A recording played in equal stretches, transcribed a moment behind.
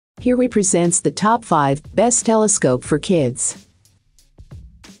Here we presents the top 5 best telescope for kids.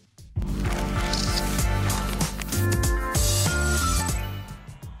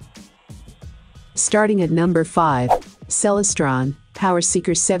 Starting at number 5, Celestron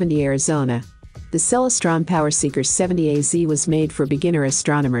PowerSeeker 70 Arizona. The Celestron PowerSeeker 70 AZ was made for beginner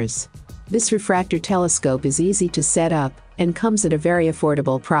astronomers. This refractor telescope is easy to set up and comes at a very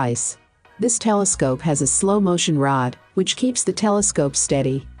affordable price. This telescope has a slow-motion rod, which keeps the telescope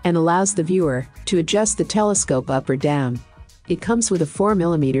steady and allows the viewer to adjust the telescope up or down. It comes with a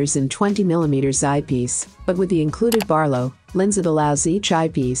 4mm and 20mm eyepiece, but with the included Barlow lens it allows each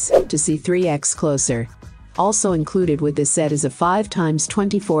eyepiece to see 3x closer. Also included with this set is a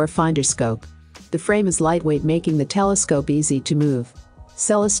 5x24 finder scope. The frame is lightweight, making the telescope easy to move.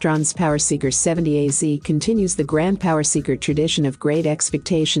 Celestron's PowerSeeker 70 AZ continues the grand PowerSeeker tradition of great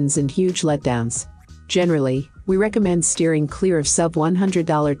expectations and huge letdowns. Generally, we recommend steering clear of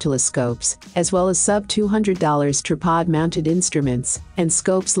sub-$100 telescopes, as well as sub-$200 tripod-mounted instruments and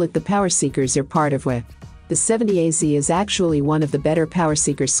scopes like the PowerSeekers are part of with. The 70 AZ is actually one of the better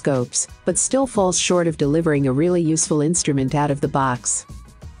PowerSeeker scopes, but still falls short of delivering a really useful instrument out of the box.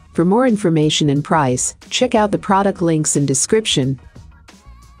 For more information and price, check out the product links in description.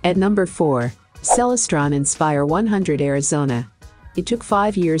 At number 4, Celestron Inspire 100 Arizona. It took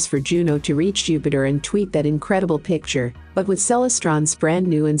 5 years for Juno to reach Jupiter and tweet that incredible picture, but with Celestron's brand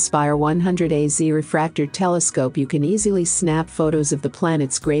new Inspire 100 AZ refractor telescope you can easily snap photos of the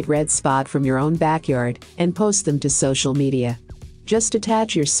planet's great red spot from your own backyard and post them to social media. Just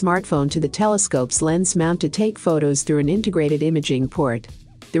attach your smartphone to the telescope's lens mount to take photos through an integrated imaging port.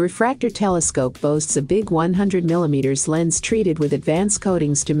 The refractor telescope boasts a big 100mm lens treated with advanced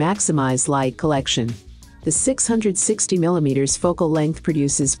coatings to maximize light collection. The 660mm focal length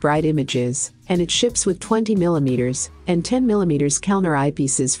produces bright images, and it ships with 20mm and 10mm Kellner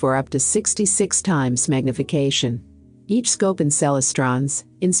eyepieces for up to 66 times magnification. Each scope in Celestron's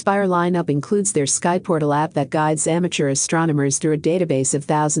Inspire lineup includes their Sky Portal app that guides amateur astronomers through a database of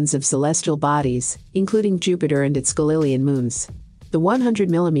thousands of celestial bodies, including Jupiter and its Galilean moons. The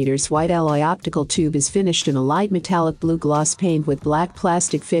 100mm white alloy optical tube is finished in a light metallic blue gloss paint with black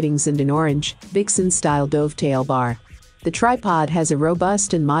plastic fittings and an orange, Vixen-style dovetail bar. The tripod has a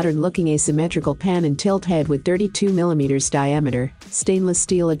robust and modern-looking asymmetrical pan and tilt head with 32mm diameter, stainless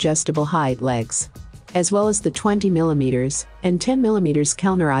steel adjustable height legs. As well as the 20mm and 10mm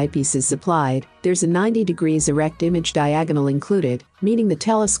Kellner eyepieces supplied, there's a 90 degrees erect image diagonal included, meaning the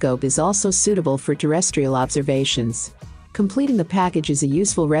telescope is also suitable for terrestrial observations. Completing the package is a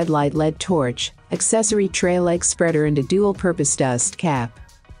useful red light LED torch, accessory trail leg spreader and a dual-purpose dust cap.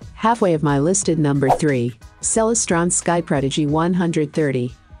 Halfway of my listed number 3, Celestron SkyProdigy 130.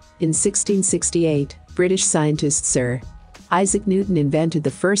 In 1668, British scientist Sir Isaac Newton invented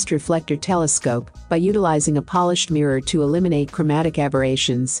the first reflector telescope by utilizing a polished mirror to eliminate chromatic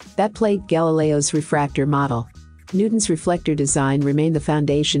aberrations that plagued Galileo's refractor model. Newton's reflector design remained the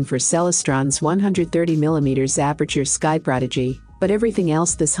foundation for Celestron's 130mm aperture SkyProdigy, but everything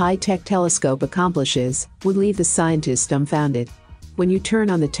else this high-tech telescope accomplishes would leave the scientist dumbfounded. When you turn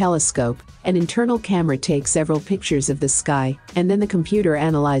on the telescope, an internal camera takes several pictures of the sky, and then the computer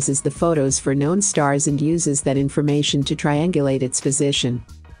analyzes the photos for known stars and uses that information to triangulate its position.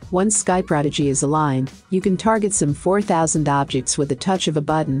 Once SkyProdigy is aligned, you can target some 4,000 objects with the touch of a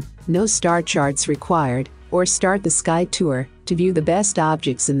button, no star charts required, or start the sky tour to view the best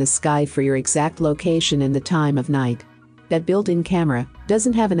objects in the sky for your exact location and the time of night. That built-in camera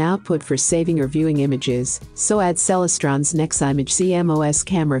doesn't have an output for saving or viewing images, so add Celestron's NexImage CMOS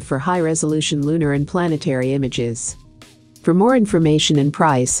camera for high-resolution lunar and planetary images. For more information and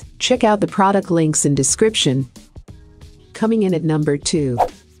price, check out the product links in description. Coming in at number 2,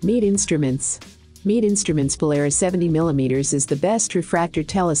 Meade Instruments. Meade Instruments' Polaris 70mm is the best refractor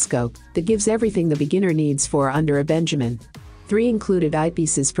telescope that gives everything the beginner needs for under a Benjamin. 3 included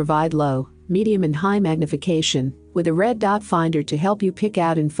eyepieces provide low, medium and high magnification, with a red dot finder to help you pick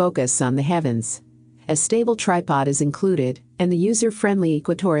out and focus on the heavens. A stable tripod is included, and the user-friendly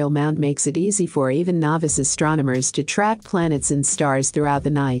equatorial mount makes it easy for even novice astronomers to track planets and stars throughout the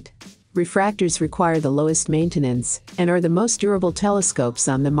night. Refractors require the lowest maintenance and are the most durable telescopes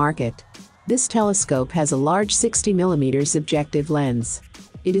on the market. This telescope has a large 60mm objective lens.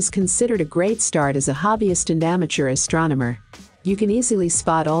 It is considered a great start as a hobbyist and amateur astronomer. You can easily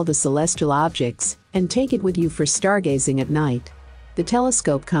spot all the celestial objects and take it with you for stargazing at night. The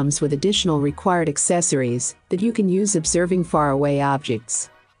telescope comes with additional required accessories that you can use observing faraway objects.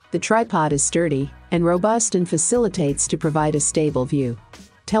 The tripod is sturdy and robust and facilitates to provide a stable view.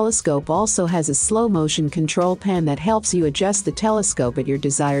 telescope also has a slow-motion control pan that helps you adjust the telescope at your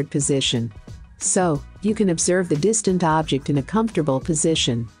desired position. So, you can observe the distant object in a comfortable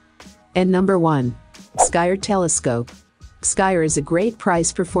position. And number 1. Gskyer Telescope. Gskyer is a great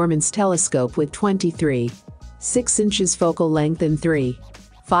price-performance telescope with 23.6 inches focal length and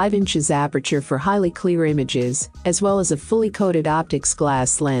 3.5 inches aperture for highly clear images, as well as a fully coated optics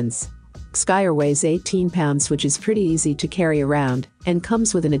glass lens. Gskyer weighs 18 pounds, which is pretty easy to carry around, and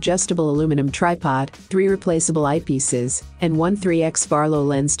comes with an adjustable aluminum tripod, 3 replaceable eyepieces, and one 3x Barlow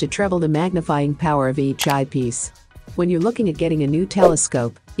lens to treble the magnifying power of each eyepiece. When you're looking at getting a new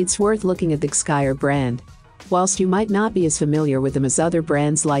telescope, it's worth looking at the Gskyer brand. Whilst you might not be as familiar with them as other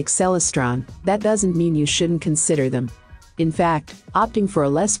brands like Celestron, that doesn't mean you shouldn't consider them. In fact, opting for a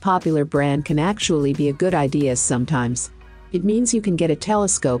less popular brand can actually be a good idea sometimes. It means you can get a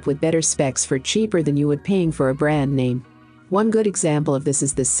telescope with better specs for cheaper than you would paying for a brand name. One good example of this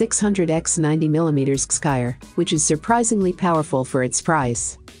is the 600x 90mm Gskyer, which is surprisingly powerful for its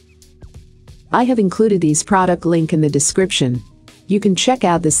price. I have included these product link in the description. You can check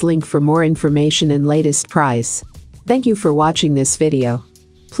out this link for more information and latest price. Thank you for watching this video.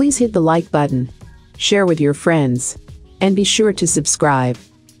 Please hit the like button, share with your friends, and be sure to subscribe.